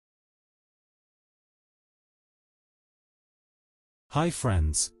Hi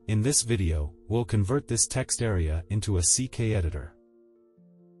friends, in this video, we'll convert this text area into a CKEditor.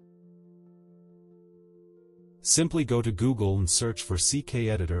 Simply go to Google and search for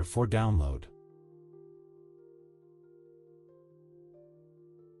CKEditor for download.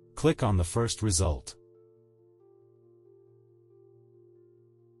 Click on the first result.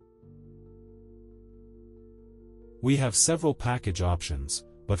 We have several package options,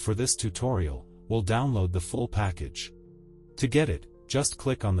 but for this tutorial, we'll download the full package. To get it, just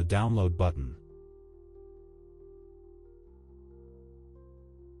click on the download button.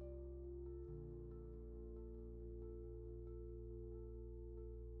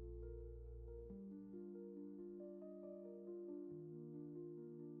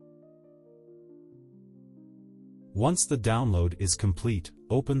 Once the download is complete,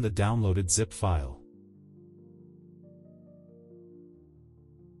 open the downloaded zip file.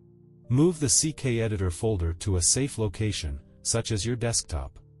 Move the CKEditor folder to a safe location, such as your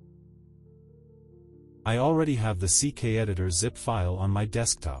desktop. I already have the CKEditor zip file on my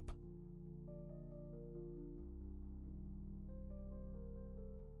desktop.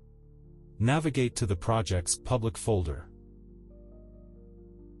 Navigate to the project's public folder.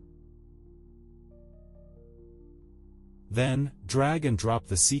 Then, drag and drop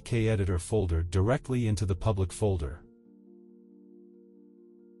the CKEditor folder directly into the public folder.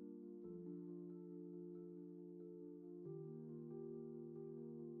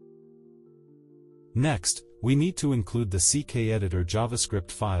 Next, we need to include the CKEditor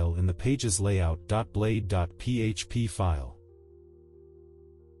JavaScript file in the page's layout.blade.php file.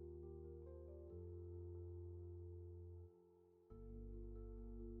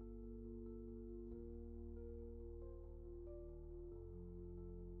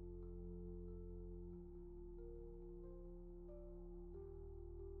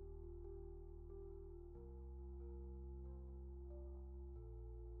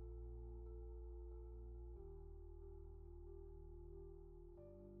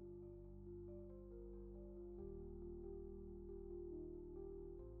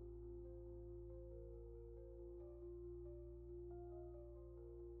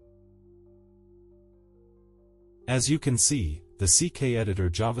 As you can see, the CKEditor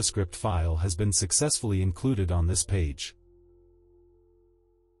JavaScript file has been successfully included on this page.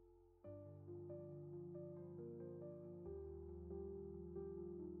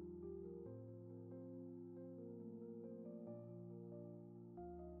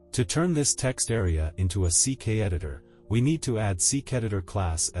 To turn this text area into a CKEditor, we need to add CKEditor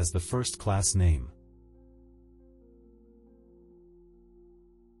class as the first class name.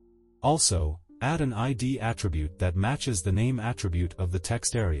 Also, add an ID attribute that matches the name attribute of the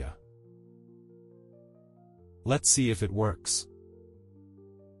text area. Let's see if it works.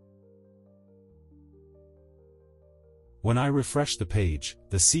 When I refresh the page,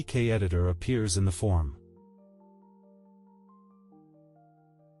 the CKEditor appears in the form.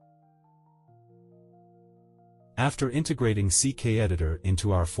 After integrating CKEditor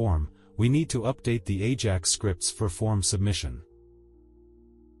into our form, we need to update the Ajax scripts for form submission.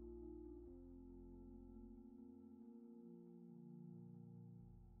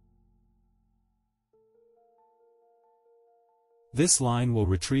 This line will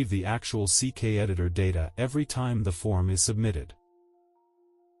retrieve the actual CKEditor data every time the form is submitted.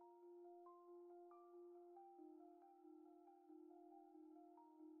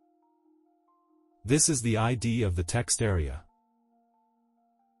 This is the ID of the text area.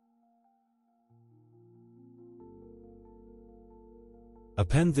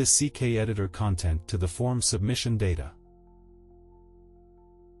 Append this CKEditor content to the form submission data.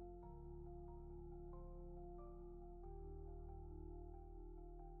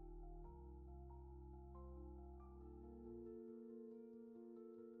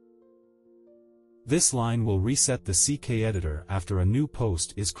 This line will reset the CKEditor after a new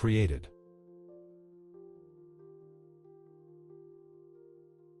post is created.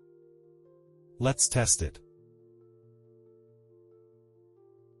 Let's test it.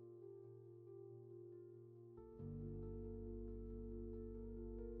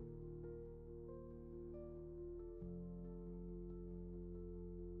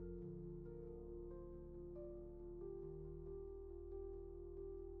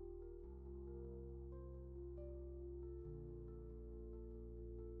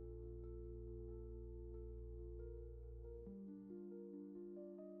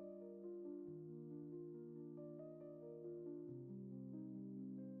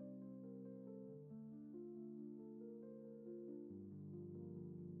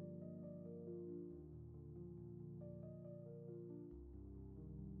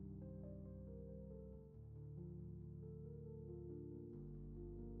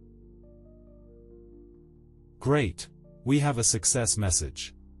 Great! We have a success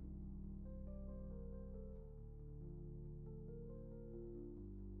message.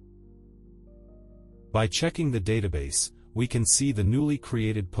 By checking the database, we can see the newly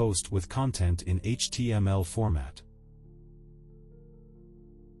created post with content in HTML format.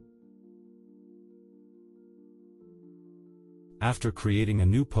 After creating a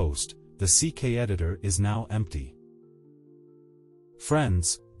new post, the CKEditor is now empty.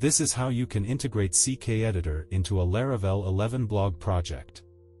 Friends, this is how you can integrate CKEditor into a Laravel 11 blog project.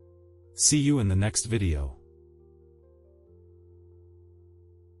 See you in the next video.